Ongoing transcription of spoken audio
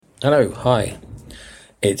Hello, hi.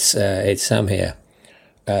 It's Sam here.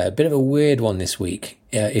 A bit of a weird one this week.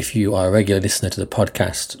 If you are a regular listener to the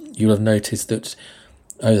podcast, you'll have noticed that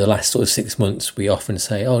over the last sort of 6 months, we often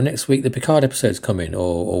say, "Oh, next week the Picard episode's coming,"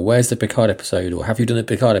 or "Where's the Picard episode?" or "Have you done the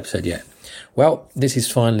Picard episode yet?" Well, this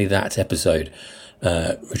is finally that episode,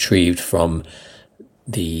 retrieved from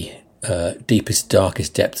the deepest,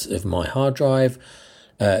 darkest depths of my hard drive.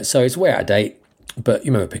 So it's way out of date. But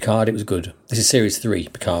you remember Picard, it was good. This is Series 3,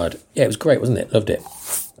 Picard. Yeah, it was great, wasn't it? Loved it.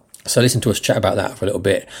 So listen to us chat about that for a little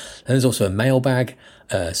bit. And there's also a mailbag.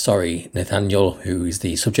 Sorry, Nathaniel, who is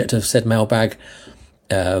the subject of said mailbag.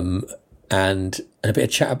 And a bit of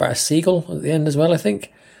chat about a seagull at the end as well, I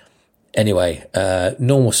think. Anyway,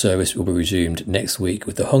 normal service will be resumed next week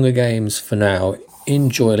with the Hunger Games. For now,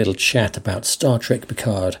 enjoy a little chat about Star Trek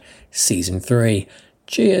Picard Season 3.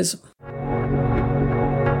 Cheers.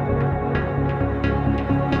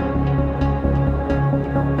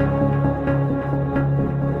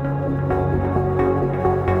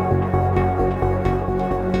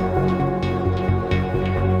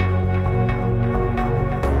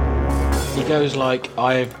 Goes like,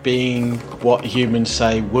 I've been what humans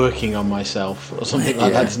say working on myself or something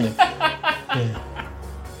like that, doesn't it? Yeah.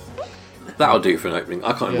 That'll do for an opening. I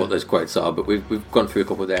can't remember what those quotes are, but we've gone through a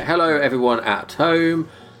couple there. Hello everyone at home,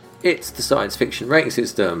 it's the science fiction rating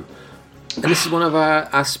system, and this is one of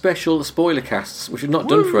our special spoiler casts, which we've not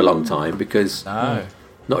done for a long time because not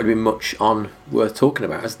really been much on worth talking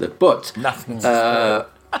about, has there? But nothing.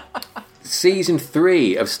 Season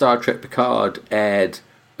 3 of Star Trek Picard aired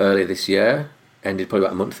earlier this year, ended probably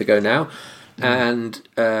about a month ago now, and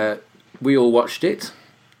we all watched it,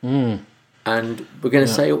 and we're going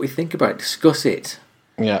to say what we think about it, discuss it.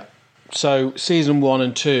 Yeah. So season 1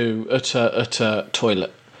 and 2 at a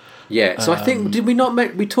toilet. Yeah. So I think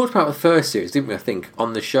we talked about the first series, didn't we? I think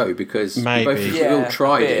on the show because maybe we all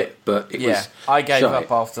tried it, but it was. I gave shite.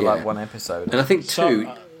 up after like one episode, and I think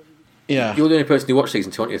two. Yeah, you're the only person who watched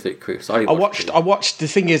season 2, aren't you, Chris? I watched. The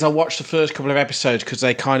thing is, I watched the first couple of episodes because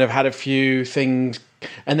they kind of had a few things,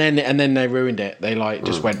 and then they ruined it. They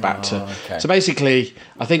just went back to. Okay. So basically,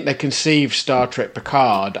 I think they conceived Star Trek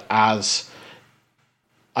Picard as.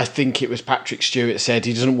 I think it was Patrick Stewart said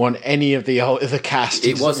he doesn't want any of the cast.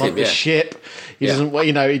 He doesn't want the ship. He doesn't want,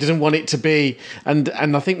 he doesn't want it to be. And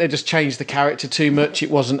I think they just changed the character too much.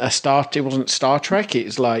 It wasn't Star Trek.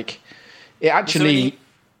 It's like it actually.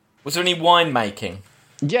 Was there any winemaking?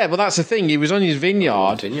 Yeah, well, that's the thing. He was on his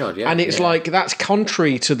vineyard, and it's like that's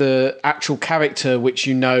contrary to the actual character which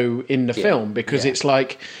you know in the film, because it's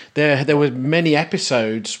like there were many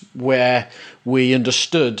episodes where we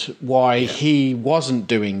understood why he wasn't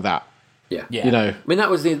doing that. Yeah. I mean,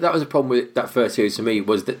 that was the problem with that first series for me,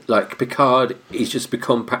 was that like Picard, he's just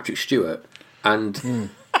become Patrick Stewart,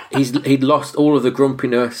 and he'd lost all of the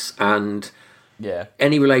grumpiness and. Yeah.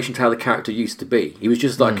 Any relation to how the character used to be. He was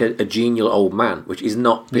just like a genial old man, which is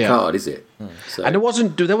not Picard, is it? So. And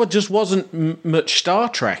there just wasn't much Star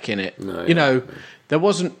Trek in it. No, there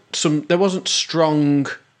wasn't strong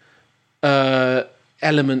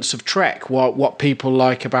elements of Trek. What people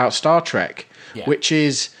like about Star Trek, which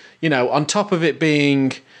is on top of it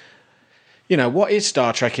being, what is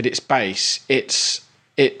Star Trek at its base? It's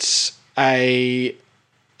a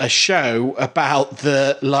show about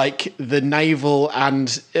the naval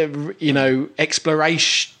and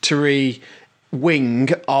exploratory wing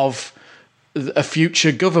of a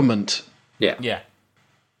future government. Yeah.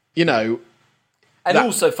 And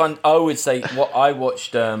also fun. I would say what I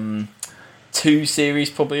watched 2 series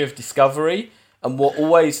probably of Discovery, and what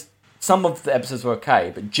always some of the episodes were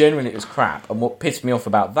okay, but generally it was crap. And what pissed me off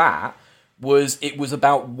about that was it was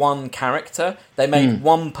about one character. They made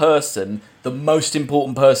one person the most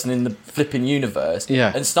important person in the flipping universe.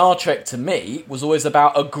 Yeah. And Star Trek, to me, was always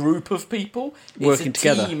about a group of people. Working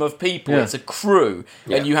together. It's a team of people. Yeah. It's a crew.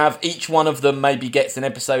 Yeah. And you have each one of them maybe gets an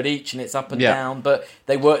episode each, and it's up and down, but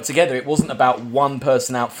they work together. It wasn't about one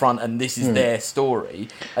person out front and this is their story.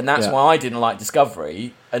 And that's why I didn't like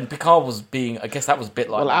Discovery. And Picard was being, I guess that was a bit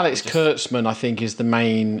like... Well, Alex Kurtzman, I think, is the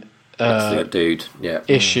main dude.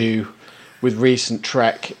 issue with recent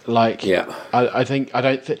Trek. I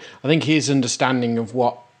think his understanding of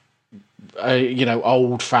what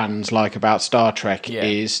old fans like about Star Trek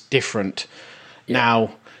is different.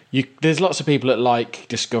 Now, there's lots of people that like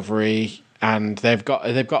Discovery, and they've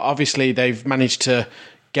managed to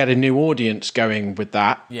get a new audience going with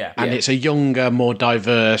that. And it's a younger, more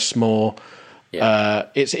diverse, more.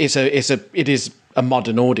 It is a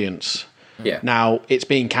modern audiance. Now it's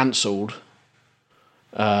being cancelled.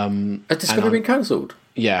 Has Discovery been cancelled?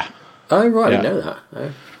 Yeah. Oh right, I didn't know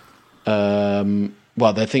that.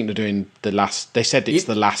 Well, they think they're doing the last. They said it's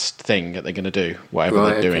the last thing that they're going to do, whatever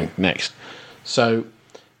they're doing next. So,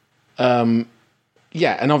 yeah,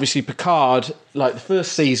 and obviously Picard, like the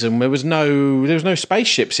first season, there was no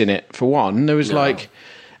spaceships in it. For one, there was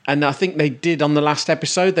and I think they did on the last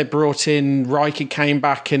episode. They brought in Riker, came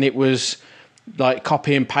back, and it was like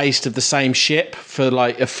copy and paste of the same ship for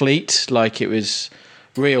like a fleet. Like it was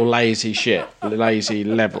real lazy shit, lazy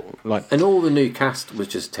level. Like, and all the new cast was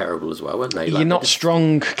just terrible as well, weren't they? Like, you're not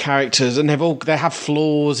strong characters, and they have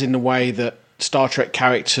flaws in the way that Star Trek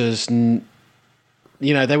characters. You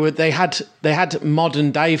know, they had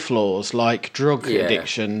modern day flaws like drug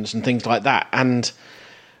addictions and things like that, and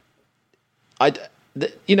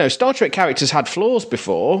Star Trek characters had flaws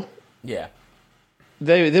before. Yeah,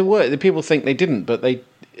 they were. The people think they didn't, but they.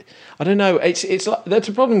 I don't know. It's like that's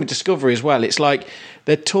a problem with Discovery as well. It's like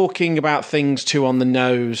they're talking about things too on the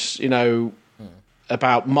nose,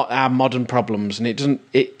 about our modern problems, and it doesn't.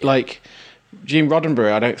 Like Gene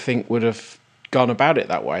Roddenberry, I don't think would have gone about it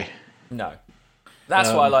that way. No, that's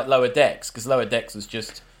why I like Lower Decks, because Lower Decks was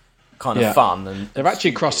just kind of fun, and they're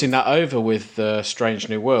actually crossing that over with Strange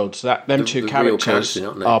New Worlds. That them two characters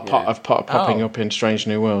are popping up in Strange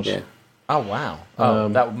New Worlds. Yeah. Oh wow!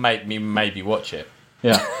 That would make me maybe watch it.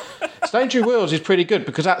 Yeah. Strange New Worlds is pretty good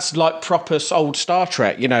because that's like proper old Star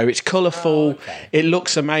Trek. It's colourful, it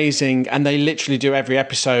looks amazing, and they literally do every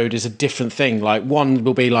episode is a different thing. Like one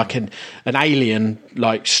will be like an alien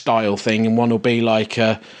like style thing, and one will be like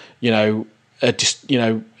a new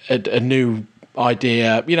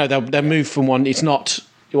idea. They'll move from one. It's not.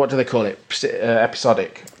 What do they call it?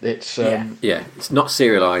 Episodic. It's it's not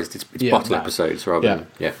serialized. It's bottle episodes rather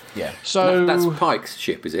than So that's Pike's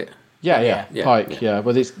ship, is it? Yeah, Pike. Yeah,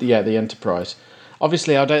 but it's the Enterprise.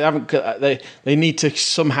 Obviously, they need to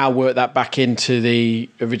somehow work that back into the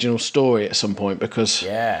original story at some point because he's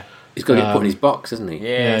got to get put in his box, isn't he?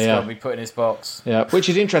 Yeah, he's got to be put in his box. Yeah, which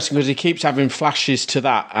is interesting because he keeps having flashes to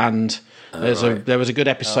that, and there was a good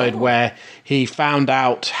episode where he found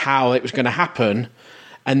out how it was going to happen,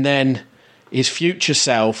 and then his future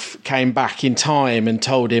self came back in time and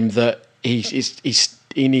told him that he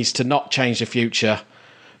needs to not change the future.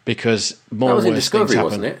 Because more worse things happen.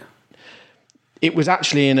 Wasn't it? It was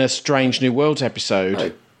actually in a Strange New Worlds episode.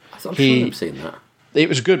 Oh, I thought I've seen that. It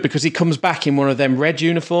was good because he comes back in one of them red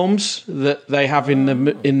uniforms that they have in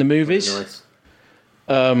the movies. Nice.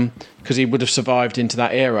 Because he would have survived into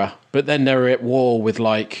that era, but then they were at war with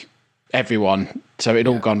like everyone, so it'd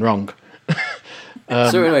all gone wrong.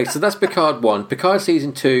 So anyway, that's Picard 1. Picard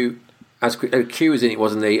season 2. As Q was in it,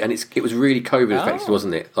 wasn't he? And it was really COVID affected,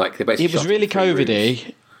 wasn't it? Like they basically. It was really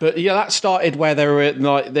COVID-y, but that started where they were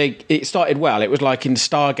it started well. It was like in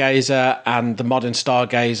Stargazer and the modern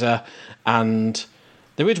Stargazer, and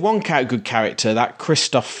there is one good character, that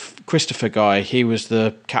Christopher guy. He was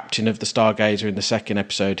the captain of the Stargazer in the second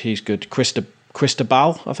episode. He's good.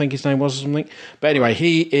 Cristobal, I think his name was, or something. But anyway,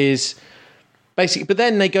 he is. Basically, but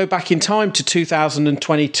then they go back in time to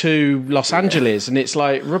 2022 Los Angeles, and it's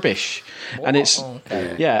like rubbish. And it's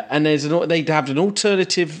and they have an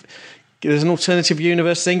alternative. There's an alternative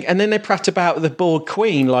universe thing, and then they prat about the Borg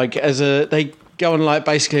Queen they go on like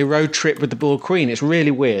basically a road trip with the Borg Queen. It's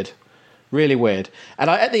really weird, really weird. And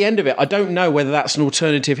at the end of it, I don't know whether that's an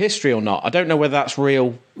alternative history or not. I don't know whether that's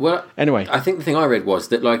real. Well, anyway, I think the thing I read was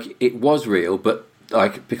that like it was real, but.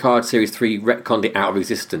 Like Picard Series 3 retconned it out of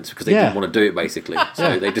existence because they didn't want to do it, basically.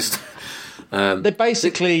 So they just... they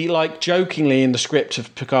basically, like, jokingly in the script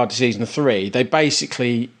of Picard Season 3, they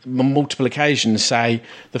basically, on multiple occasions, say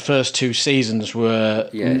the first two seasons were...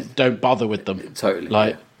 don't bother with them.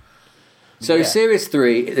 Totally. Series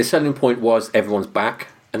 3, the selling point was everyone's back,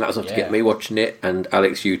 and that was enough to get me watching it, and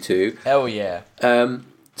Alex, you too. Hell yeah.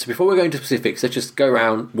 So before we go into specifics, let's just go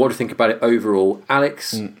around. What do you think about it overall?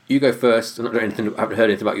 Alex, you go first. I haven't heard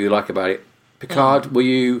anything about you like about it. Picard, will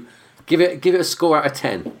you give it a score out of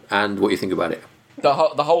 10 and what you think about it? The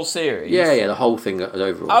whole series? Yeah, the whole thing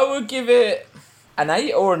overall. I would give it an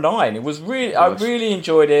 8 or a 9. It was really, I really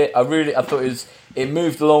enjoyed it. I thought it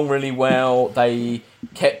moved along really well. They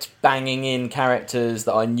kept banging in characters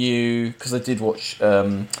that I knew because I did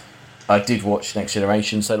watch Next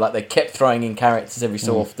Generation, so like they kept throwing in characters every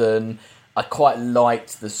so often. I quite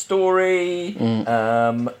liked the story.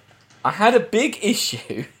 I had a big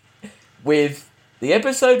issue with the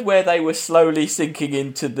episode where they were slowly sinking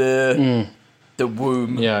into the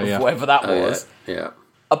womb of whatever that was. Yeah.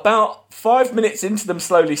 About 5 minutes into them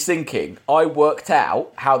slowly sinking, I worked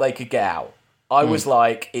out how they could get out. I was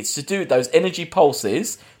like, it's to do with those energy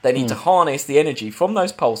pulses. They need to harness the energy from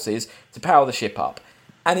those pulses to power the ship up.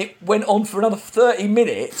 and it went on for another 30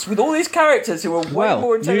 minutes with all these characters who were way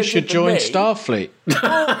more intelligent you should join than me. Starfleet.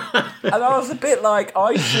 And I was a bit like,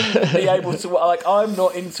 I shouldn't be able to, like, I'm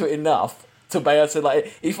not into it enough to be able to,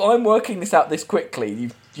 like, if I'm working this out this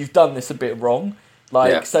quickly, you've done this a bit wrong.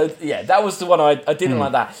 Like, so, yeah, that was the one I didn't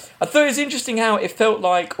like that. I thought it was interesting how it felt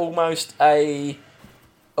like almost a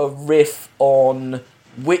riff on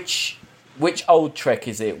which old Trek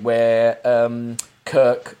is it, where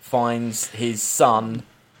Kirk finds his son.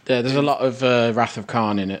 Yeah, there's a lot of Wrath of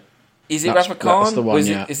Khan in it. Is it Wrath of Khan? That's the one,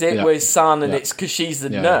 Is it where his son, and it's because she's the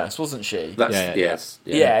nurse, wasn't she? Yes.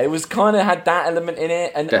 Yeah, it was kind of had that element in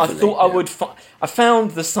it, and definitely, I thought I would. I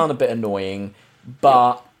found the son a bit annoying,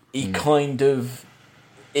 but he kind of.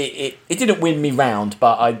 It didn't win me round,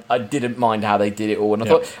 but I didn't mind how they did it all, and I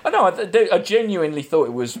thought I genuinely thought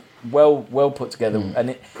it was well put together,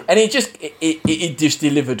 and it just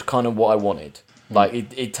delivered kind of what I wanted. Like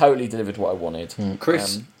it totally delivered what I wanted.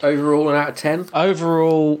 Chris, overall an out of 10?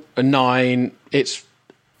 Overall a 9.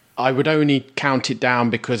 I would only count it down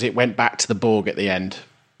because it went back to the Borg at the end.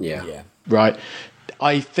 Yeah. Right.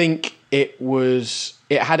 I think it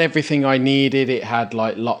had everything I needed. It had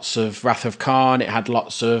like lots of Wrath of Khan. It had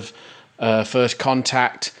lots of First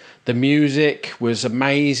Contact. The music was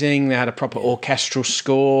amazing. They had a proper orchestral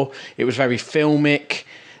score. It was very filmic.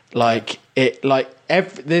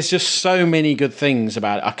 There's just so many good things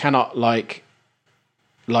about it. I cannot like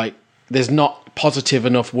there's not positive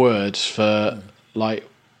enough words for like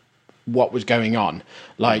what was going on.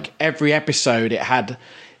 Like every episode it had.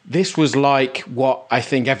 This was like what I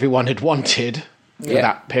think everyone had wanted for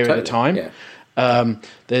that period of time. Yeah.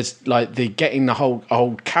 There's like getting the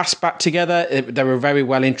whole cast back together. They were very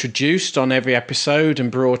well introduced on every episode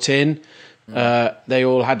and brought in. They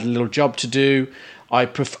all had a little job to do. I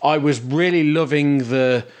was really loving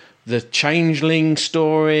the Changeling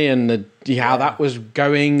story and how that was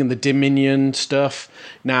going and the Dominion stuff.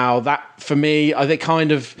 Now that for me, they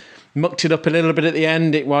kind of mucked it up a little bit at the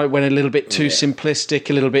end. It went a little bit too simplistic,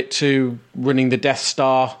 a little bit too running the Death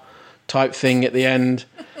Star type thing at the end.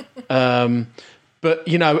 But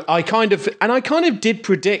I kind of did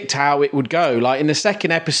predict how it would go. Like in the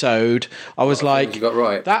second episode, I was like, you got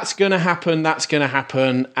right. That's going to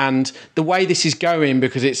happen. And the way this is going,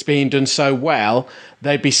 because it's being done so well,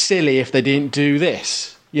 they'd be silly if they didn't do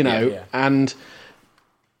this, and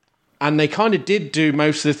they kind of did do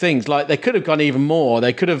most of the things. Like they could have gone even more.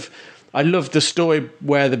 They could have. I loved the story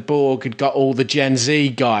where the Borg had got all the Gen Z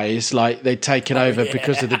guys, like they'd taken over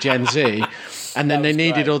because of the Gen Z, and then they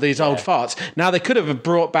needed all these old farts. Now they could have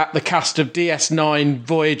brought back the cast of DS9,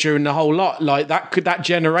 Voyager, and the whole lot. Like that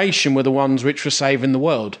generation were the ones which were saving the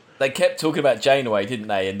world. They kept talking about Janeway, didn't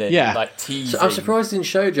they? And then like teasing. So I'm surprised they didn't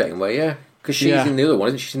show Janeway, because she's in the other one,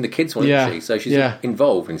 isn't she? She's in the kids one, isn't she? So she's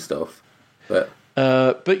involved in stuff, but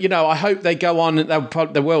I hope they go on.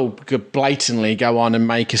 They will blatantly go on and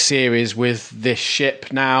make a series with this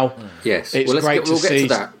ship now. Yes, it's great to see. We'll get to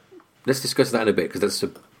that. Let's discuss that in a bit because that's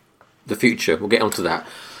the future. We'll get onto that.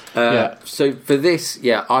 So for this,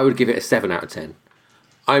 I would give it a 7 out of 10.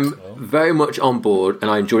 I'm very much on board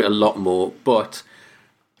and I enjoyed it a lot more, but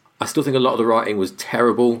I still think a lot of the writing was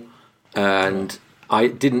terrible, and I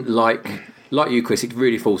didn't like you, Chris, it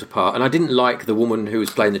really falls apart. And I didn't like the woman who was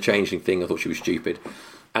playing the Changeling thing. I thought she was stupid.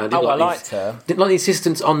 And I liked her. Didn't like the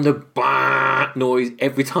insistence on the bah noise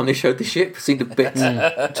every time they showed the ship. It seemed a bit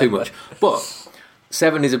too much. But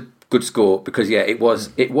 7 is a good score because, it was,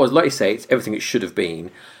 like you say, it's everything it should have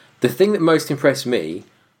been. The thing that most impressed me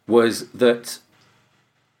was that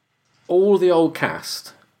all the old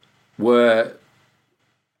cast were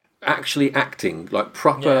actually acting like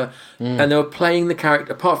proper, and they were playing the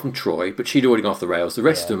character, apart from Troy, but she'd already gone off the rails. The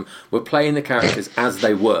rest of them were playing the characters as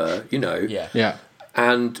they were,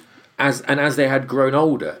 and as they had grown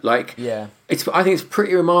older. I think it's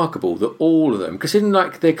pretty remarkable that all of them, considering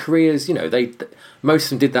like their careers, most of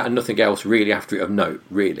them did that and nothing else really after it of note,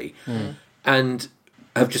 really, and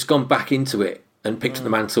have just gone back into it and picked up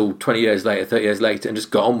the mantle 20 years later, 30 years later, and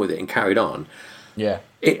just got on with it and carried on.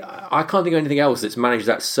 I can't think of anything else that's managed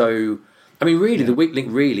that so. I mean, really, the weak link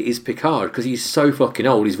really is Picard because he's so fucking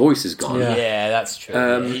old. His voice is gone. Yeah, that's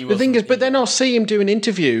true. The thing is, but then I'll see him doing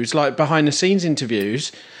interviews, like behind the scenes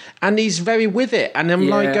interviews, and he's very with it. And I'm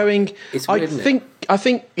like going, it's weird, I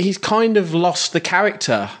think he's kind of lost the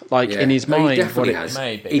character, in his mind. He definitely has.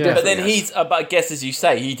 Maybe, but then but I guess as you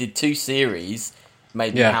say, he did 2 series.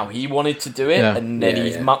 Maybe how he wanted to do it, and then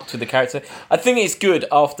he's mucked with the character. I think it's good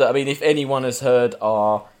after. I mean, if anyone has heard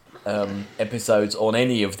our episodes on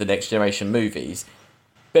any of the Next Generation movies,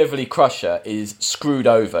 Beverly Crusher is screwed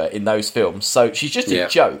over in those films. So she's just a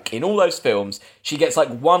joke. In all those films, she gets like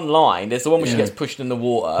one line. There's the one where she gets pushed in the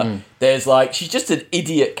water. There's like, she's just an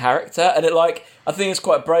idiot character. And it like, I think it's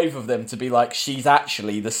quite brave of them to be like, she's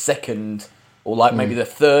actually the second or like maybe the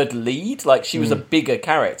third lead. Like she was a bigger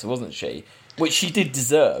character, wasn't she? Which she did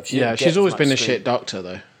deserve. She's always been a shit doctor,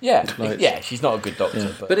 though. Yeah, she's not a good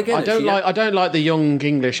doctor. But again, I don't like the young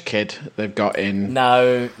English kid they've got in.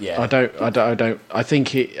 No, yeah, I don't. I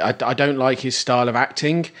think I don't like his style of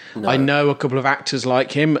acting. No. I know a couple of actors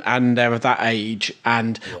like him, and they're of that age.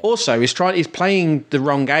 And also, he's playing the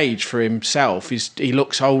wrong age for himself. He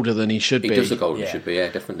looks older than he should be. He does look older than he should be. Yeah,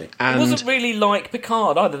 definitely. And it wasn't really like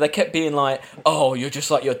Picard either. They kept being like, "Oh, you're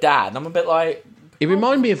just like your dad," and I'm a bit like. It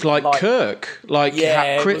reminded me of like Kirk,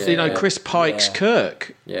 Chris Pike's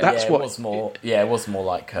Kirk. Yeah. That's what it was more. Yeah, it was more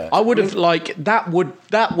like Kirk. I would have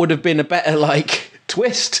that would have been a better like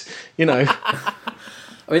twist, you know. I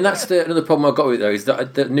mean, that's another problem I've got with it, though, is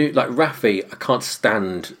that the new Raffi, I can't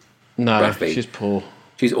stand. No, Raffi. She's poor.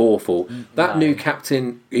 She's awful. That new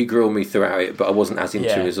captain, he grew on me throughout it, but I wasn't as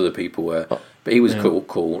into him as other people were. But he was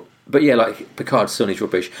cool. But yeah, like Picard's son is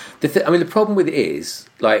rubbish. The problem with it is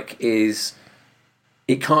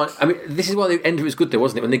it can't. I mean, this is why the end of it was good, though,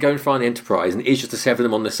 wasn't it? When they go and find the Enterprise, and it is just the seven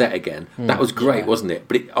of them on the set again. That was great, wasn't it?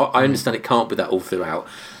 But I understand it can't be that all throughout.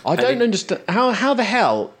 I don't understand how the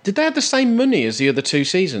hell did they have the same money as the other two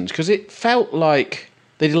seasons? Because it felt like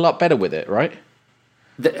they did a lot better with it, right?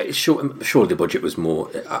 Surely the budget was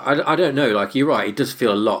more. I don't know. Like you're right, it does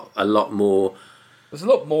feel a lot more. There's a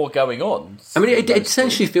lot more going on. I mean, it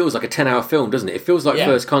essentially feels like a 10-hour film, doesn't it? It feels like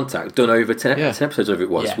First Contact done over 10 episodes, whatever it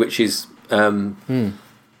was, which is, it's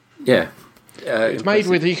made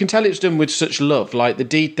with. You can tell it's done with such love. Like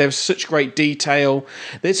there's such great detail.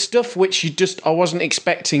 There's stuff which I wasn't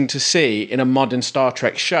expecting to see in a modern Star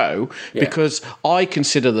Trek show because I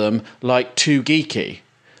consider them like too geeky.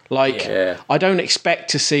 Like I don't expect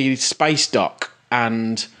to see Space Dock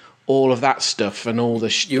and all of that stuff and all the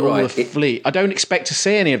fleet. I don't expect to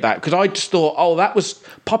see any of that because I just thought, that was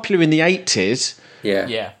popular in the 80s.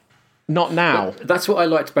 Yeah. Not now. But that's what I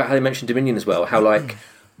liked about how they mentioned Dominion as well. How like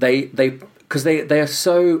because they are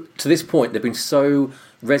so, to this point, they've been so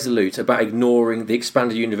resolute about ignoring the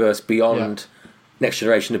expanded universe beyond Next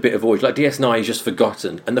Generation, a bit of Voyage. Like DS9 is just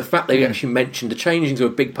forgotten, and the fact they actually mentioned the changings are a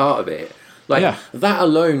big part of it. Like that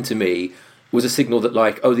alone to me was a signal that,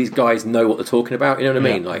 like, these guys know what they're talking about. You know what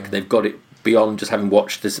I mean? Like, they've got it beyond just having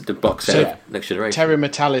watched the box set of Next Generation. Terry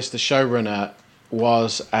Matalis, the showrunner,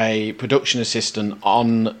 was a production assistant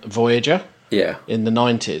on Voyager in the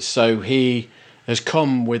 90s. So he has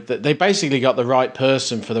come with... they basically got the right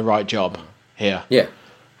person for the right job here. Yeah.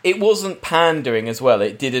 It wasn't pandering as well.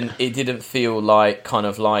 It didn't feel like kind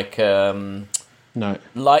of like... No,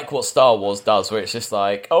 like what Star Wars does, where it's just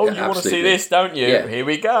like, you want to see this, don't you? Yeah. Here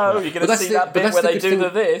we go. You're going to see that bit where they do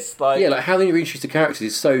this. Like, like how they reintroduce the characters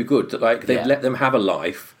is so good that like they've let them have a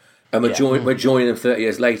life, and we're joining them 30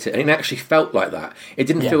 years later, and it actually felt like that. It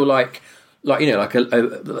didn't feel like a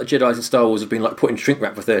Jedi's in Star Wars have been like put in shrink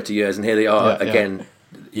wrap for 30 years, and here they are again.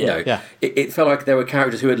 You know, it felt like there were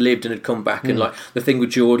characters who had lived and had come back, and like the thing with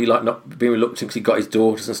Geordie, like not being reluctant because he got his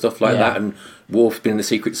daughters and stuff like that, and Worf's been in the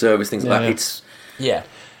Secret Service, things like that. It's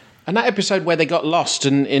and that episode where they got lost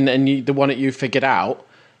and the one that you figured out,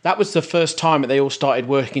 that was the first time that they all started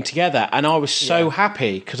working together, and I was so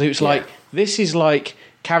happy because it was like, this is like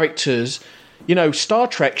characters. You know, Star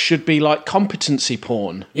Trek should be like competency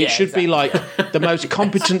porn. It should be like the most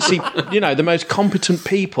the most competent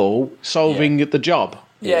people solving the job,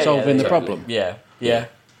 solving the problem. Yeah. It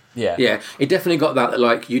definitely got that.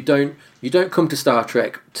 Like you don't come to Star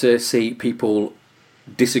Trek to see people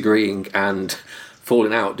disagreeing and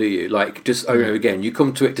falling out, do you? Like just over and over again, you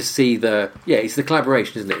come to it to see it's the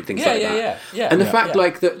collaboration, isn't it? Things like that. And the fact,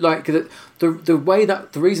 the way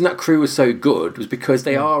that the reason that crew was so good was because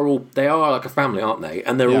they are like a family, aren't they?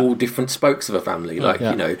 And they're all different spokes of a family, you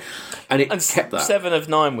know. And kept that. 7 of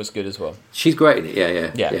 9 was good as well. She's great in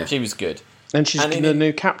it. Yeah. She was good. And she's the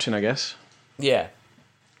new captain, I guess. Yeah.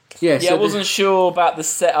 Yeah. So I wasn't sure about the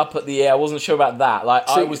setup at the air. I wasn't sure about that. Like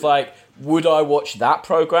I was like, would I watch that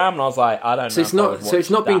program? And I was like, I don't know. So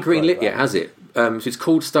it's not been greenlit yet, has it? So it's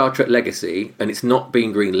called Star Trek Legacy, and it's not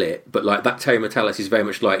been greenlit. But like that Terry Matalis is very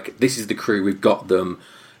much like, this is the crew, we've got them.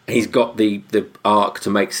 And he's got the arc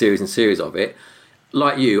to make series and series of it.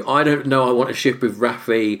 Like you, I don't know. I want a ship with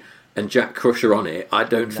Raffi and Jack Crusher on it. I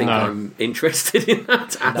don't think I'm interested in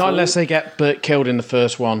that at all. Not unless they get killed in the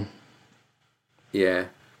first one. Yeah,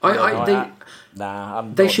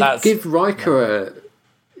 they should give Riker a.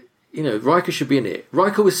 You know, Riker should be in it.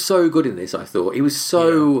 Riker was so good in this, I thought. He was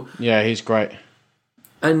so... Yeah, he's great.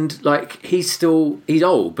 And like he's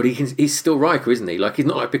old, but he's still Riker, isn't he? Like he's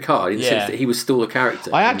not like Picard in the sense that he was still a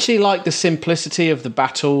character. I actually like the simplicity of the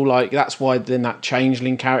battle. Like that's why then that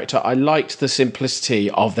changeling character. I liked the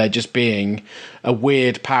simplicity of there just being a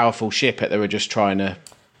weird, powerful ship that they were just trying to.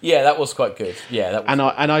 Yeah, that was quite good. Yeah, that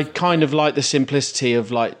was and I kind of like the simplicity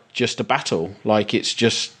of like just a battle. Like it's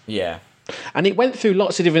just And it went through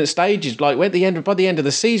lots of different stages. Like by the end of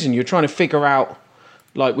the season, you're trying to figure out.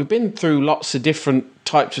 Like, we've been through lots of different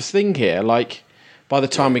types of thing here, like, by the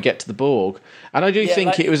time we get to the Borg. And I do think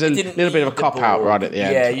like, it was a little bit of a cop-out right at the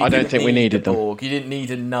end. I don't think we needed them. Borg. You didn't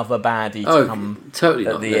need another baddie to come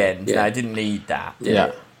at the end. Yeah. No, I didn't need that.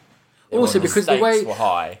 Yeah. Also, because the way were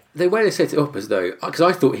high. The way they set it up as though... Because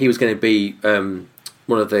I thought he was going to be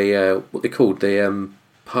one of the... what they called? The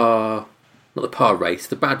par... Not the par race,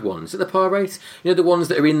 the bad ones. Is it the par race? You know, the ones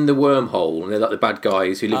that are in the wormhole, and they're like the bad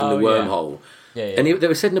guys who live in the wormhole. Yeah. And they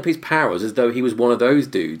were setting up his powers as though he was one of those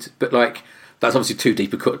dudes. But, like, that's obviously too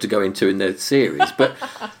deep a cut to go into in the series. But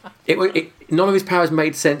none of his powers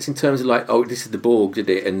made sense in terms of, like, oh, this is the Borg, did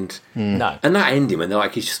it? And no. And that ending when they're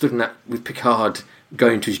like, he's just stood in that with Picard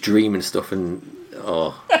going to his dream and stuff and,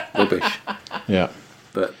 rubbish. Yeah.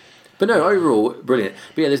 But no, overall, brilliant.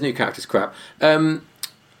 But yeah, there's new characters, crap.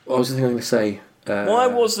 What was the thing I was going to say? Why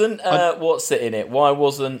wasn't, what's it in it? Why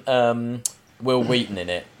wasn't Will Wheaton in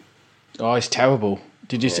it? Oh, it's terrible.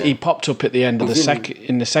 Did you see? He popped up at the end of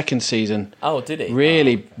the second season. Oh, did he?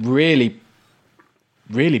 Really, really,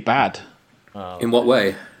 really bad. Oh. In what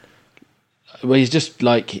way? Well, he's just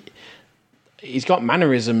like he's got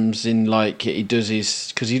mannerisms in like he does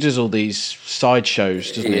all these side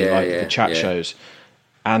shows, doesn't he? Like the chat shows,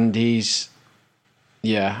 and he's.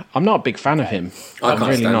 Yeah, I'm not a big fan of him. I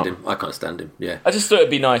can't stand him. Yeah, I just thought it'd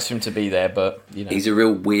be nice for him to be there, but you know, he's a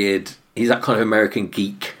real weird. He's that kind of American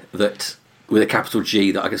geek that with a capital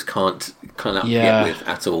G that I just can't get with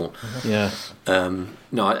at all. Yeah.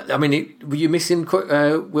 No, I mean, were you missing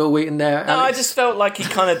Will Wheaton there, Alex? No, I just felt like he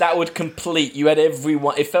kind of that would complete. You had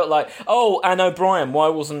everyone. It felt like, oh, and O'Brien. Why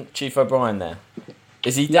wasn't Chief O'Brien there?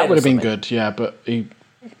 Is he dead? That would have been good. Yeah, but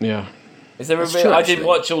yeah. Is there I didn't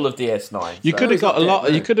watch all of DS9. You could have got a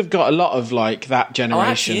lot. You could have got a lot of like that generation.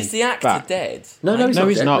 Oh, actually, is the actor dead? No,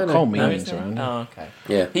 he's not. Cole Meaning's around. Oh, okay.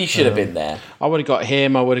 Yeah, he should have been there. I would have got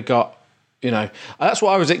him. I would have got. That's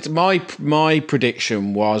what I was. My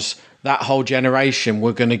prediction was that whole generation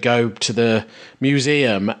were going to go to the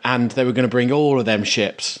museum and they were going to bring all of them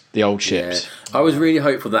ships, the old ships. Yeah. I was really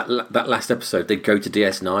hopeful that last episode they'd go to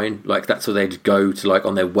DS9, like that's where they'd go to, like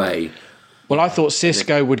on their way. Well, I thought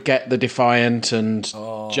Cisco would get the Defiant and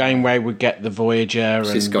Janeway would get the Voyager.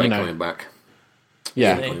 Cisco ain't coming back.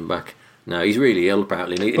 Yeah, he's coming back. No, he's really ill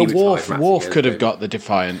apparently. But Worf could have got the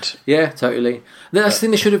Defiant. Yeah, totally. That's the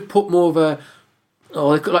thing. They should have put more of a.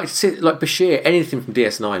 Oh, they could like Bashir, anything from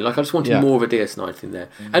DS9. Like I just wanted more of a DS9 thing there.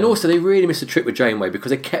 Mm-hmm. And also, they really missed the trip with Janeway because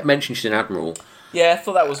they kept mentioning she's an admiral. Yeah, I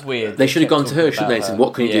thought that was weird. They should have gone to her, shouldn't they? And said,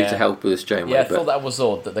 "What can you do to help with this Janeway?" Yeah, I thought that was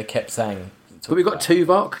odd that they kept saying. But we got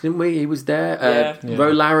Tuvok, didn't we? He was there.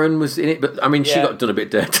 Ro Laren was in it, but I mean, she got done a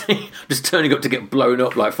bit dirty, just turning up to get blown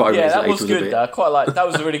up like 5 minutes later. Yeah, that was good. I quite like that.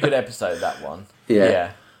 Was a really good episode. That one.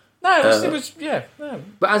 Yeah. No, it was. No.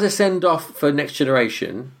 But as a send off for Next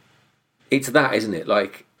Generation, it's that, isn't it?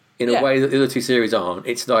 Like in a way that the other two series aren't.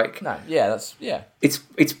 It's like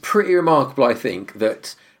It's pretty remarkable, I think,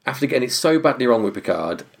 that after getting it so badly wrong with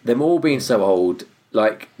Picard, them all being so old,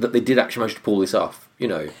 like that they did actually manage to pull this off. You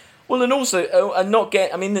know. Well, and also, I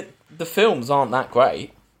mean, the films aren't that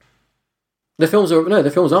great. The films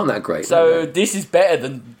aren't that great. So this is better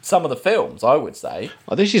than some of the films, I would say.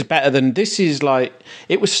 Oh, this is like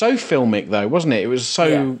it was so filmic though, wasn't it? It was so.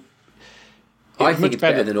 Yeah. I think it's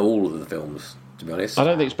better than all of the films, to be honest. I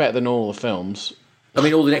don't think it's better than all the films. I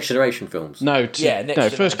mean, all the Next Generation films. No,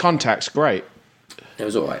 First Contact's great. It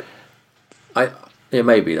was all right.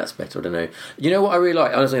 Maybe that's better. I don't know. You know what I really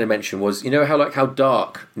like? I was going to mention was how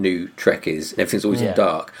dark new Trek is. And everything's always in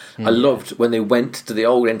dark. I loved when they went to the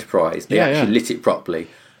old Enterprise. They actually lit it properly.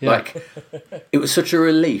 Yeah. Like it was such a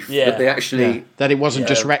relief that they actually that it wasn't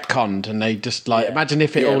just retconned and they just imagine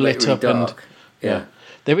if it all lit really up dark. And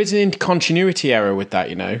there is an continuity error with that.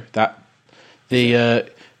 That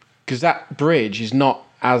because that bridge is not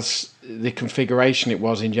as the configuration it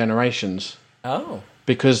was in Generations. Oh.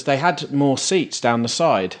 Because they had more seats down the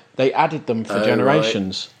side. They added them for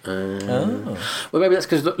Generations. Right. Well, maybe that's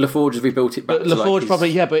because LaForge has rebuilt it back to LaForge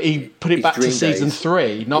probably, but he put it back to season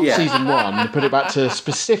 3, not season 1. He put it back to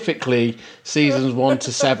specifically seasons 1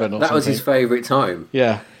 to 7 or that something. Was his favourite time.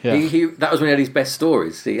 Yeah. That was when he had his best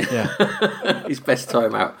stories. His best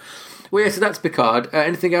time out. Well, so that's Picard.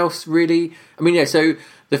 Anything else, really? I mean, so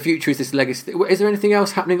the future is this legacy. Is there anything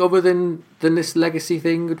else happening other than this legacy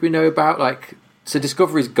thing that we know about? Like, so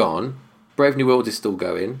Discovery's gone. Brave New World is still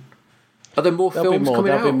going. Are there more films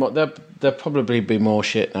coming out? There'll probably be more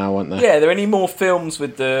shit now, won't there? Yeah, are there any more films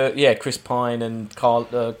with Chris Pine and Carl?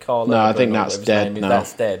 No, I think that's dead now.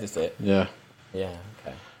 That's dead, is it? Yeah. Yeah.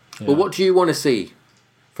 Okay. Yeah. Well, what do you want to see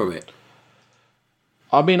from it?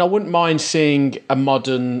 I mean, I wouldn't mind seeing a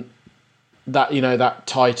modern that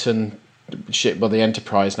Titan ship, well, the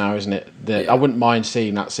Enterprise now, isn't it? I wouldn't mind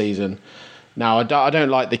seeing that season. Now, I don't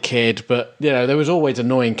like the kid, but there was always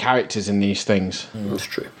annoying characters in these things. That's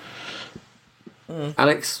true.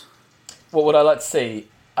 Alex, what would I like to see?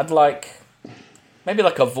 I'd like maybe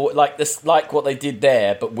like like what they did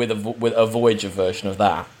there, but with a Voyager version of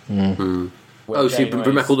that. Mm-hmm. Oh, so you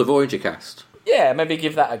remember the Voyager cast? Yeah, maybe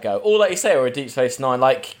give that a go. Or like you say, or a Deep Space Nine,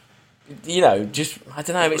 like just I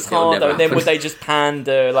don't know. It's hard though. And then would they just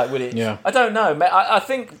pander? Like, would it? Yeah. I don't know. I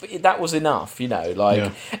think that was enough.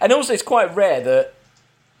 And also it's quite rare that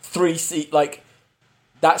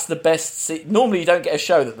that's the best. Normally, you don't get a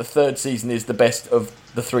show that the third season is the best of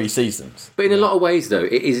the 3 seasons. But in a lot of ways, though,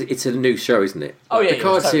 it's a new show, isn't it? Oh yeah,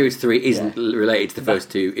 Picard Series 3 isn't related to the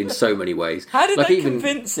first 2 in so many ways. How did they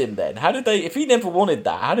convince him then? How did they? If he never wanted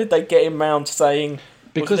that, how did they get him round to saying?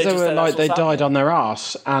 Because they died on their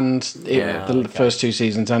arse, and the first 2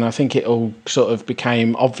 seasons, and I think it all sort of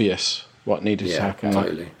became obvious what needed to happen.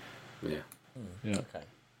 Totally. Yeah. Okay.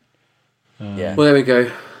 Well, there we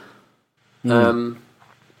go.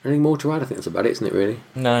 Anything more to add? I think that's about it, isn't it, really?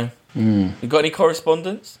 No. You got any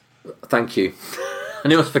correspondence? Thank you. I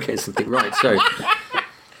knew I was forgetting something. Right, so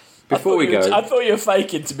before we go... I thought you were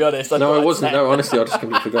faking, to be honest. No, I wasn't. No, honestly, I just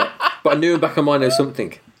completely forgot. But I knew in the back of my mind there was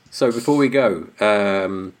something. So before we go,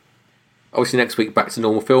 obviously next week, back to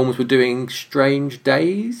normal films. We're doing Strange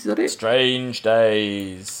Days, is that it? Strange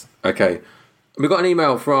Days. Okay. We got an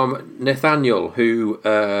email from Nathaniel, who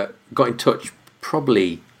got in touch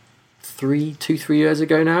probably 3 years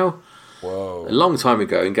ago now. Whoa. A long time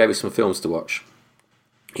ago, and gave us some films to watch.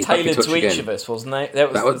 Tailored to each of us, wasn't it?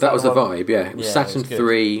 That was the vibe, yeah. It was Saturn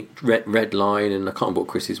 3, Red Line, and I can't remember what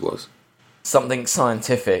Chris's was. Something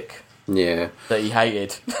scientific. Yeah. That he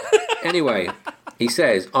hated. Anyway, he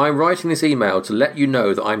says, I'm writing this email to let you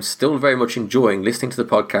know that I'm still very much enjoying listening to the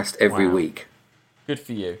podcast every week. Good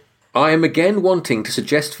for you. I am again wanting to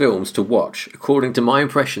suggest films to watch according to my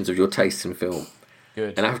impressions of your tastes in film.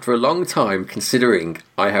 Good. And after a long time considering,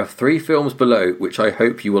 I have 3 films below which I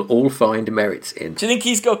hope you will all find merits in. Do you think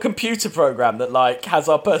he's got a computer program that has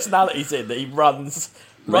our personalities in that he runs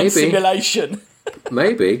simulation?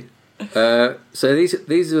 Maybe. So these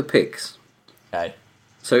are the picks. Okay.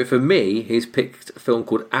 So for me, he's picked a film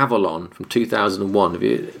called Avalon from 2001. Have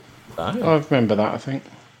you? I remember that, I think.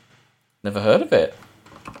 Never heard of it.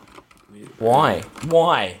 Why?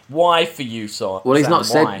 Why for you, Sam? Well, he's not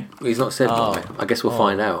said. He's not said why. I guess we'll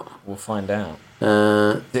find out. We'll find out.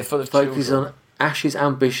 Is it for the focuses on Ash's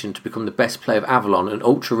ambition to become the best player of Avalon, an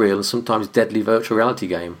ultra-real and sometimes deadly virtual reality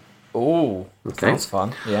game. Ooh, okay. Sounds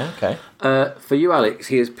fun. Yeah, okay. For you, Alex,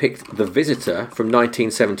 he has picked The Visitor from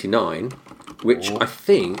 1979, which I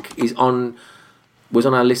think was on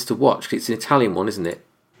our list to watch. It's an Italian one, isn't it?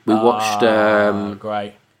 We watched.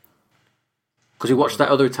 Great. Because we watched that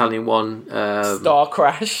other Italian one. Star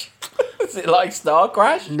Crash. Is it like Star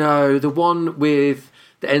Crash? No, the one that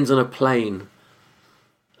ends on a plane.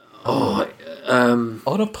 On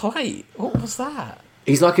a plane? What was that?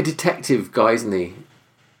 He's like a detective guy, isn't he?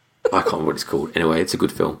 I can't remember what it's called. Anyway, it's a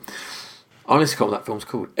good film. I honestly can't remember what that film's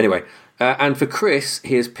called. Anyway, and for Chris,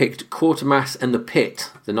 he has picked Quatermass and the Pit,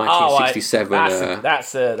 the 1967.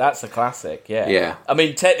 That's a classic. Yeah. Yeah. I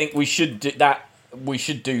mean, technically, we should do that. We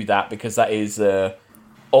should do that because that is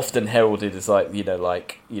often heralded as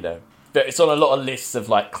it's on a lot of lists of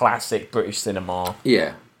like classic British cinema.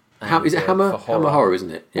 Yeah. Is it Hammer? Hammer Horror,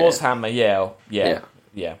 isn't it? Yeah. It was Hammer, yeah.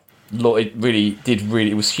 It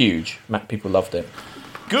really was huge. People loved it.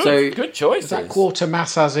 Good choice. Is that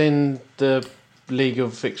Quatermass as in the League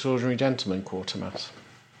of Extraordinary Gentlemen Quatermass?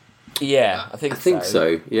 Yeah, I think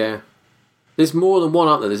so. Yeah. There's more than one,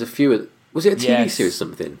 aren't there? There's a few. Was it a TV series or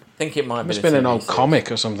something? I think it might have been an old comic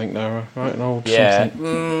or something, though, right? An old something.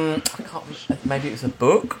 I can't. Maybe it was a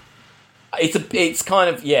book. It's kind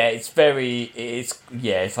of it's like very it's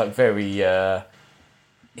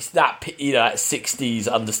that that 60s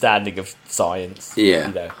understanding of science.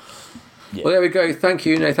 Yeah. Well, there we go. Thank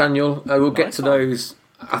you, Nathaniel. We'll get to those.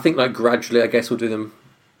 I think gradually. I guess we'll do them.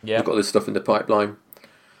 Yeah, we've got this stuff in the pipeline,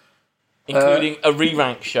 including a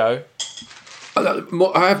re-rank show. I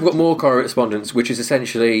have got more correspondence, which is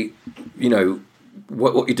essentially,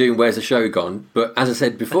 what you're doing. Where's the show gone? But as I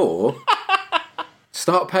said before,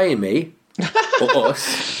 start paying me or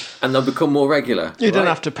us, and they'll become more regular. You don't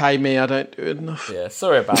have to pay me. I don't do it enough. Yeah,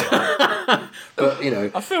 sorry about that. But, you know,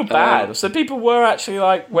 I feel bad. So people were actually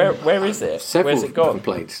like, where is it? several Where's it gone?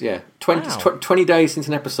 complaints. Yeah, 20 days since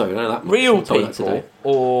an episode. I know that much. Real I'm told that today. people,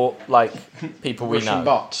 or like people we Russian know,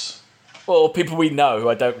 bots. or people we know who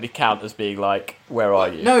I don't really count as being like, where are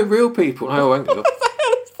you? No, real people. Oh, hang on.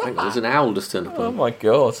 Hang on, there's an owl just turned up. Oh my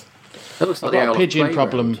god. That looks like I've the got owl a pigeon on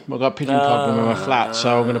problem. I've got a pigeon problem in my flat,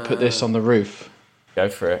 so I'm going to put this on the roof. Go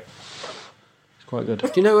for it. It's quite good.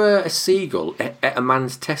 Do you know a seagull ate a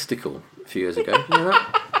man's testicle a few years ago? You know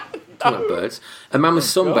that? Talking about birds. A man was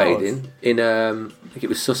sunbathing in, I think it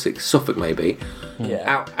was Suffolk maybe,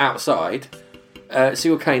 Yeah. outside.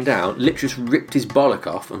 Seagull came down, literally just ripped his bollock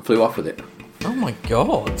off and flew off with it. Oh my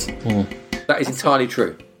god. That is entirely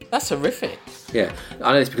true. That's horrific. Yeah,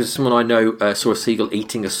 I know this because someone I know saw a seagull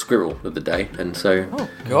eating a squirrel the other day, and so... Oh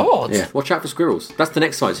god. Yeah, watch out for squirrels. That's the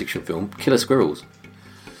next science fiction film, Killer Squirrels.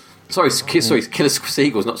 Sorry, Killer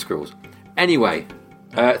Seagulls, not squirrels. Anyway,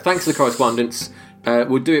 thanks for the correspondence.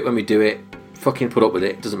 We'll do it when we do it. Fucking put up with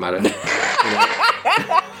it, doesn't matter.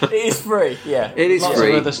 It is free, yeah. It is Lots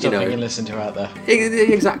free. of other stuff you can listen to out there.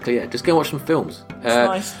 Exactly, yeah. Just go and watch some films.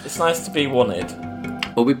 It's nice to be wanted.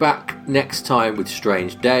 We'll be back next time with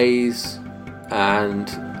Strange Days, and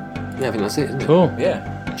yeah, I think that's it, isn't it? Cool.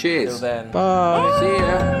 Yeah. Cheers. Till then. Bye. See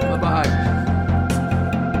ya. Bye-bye.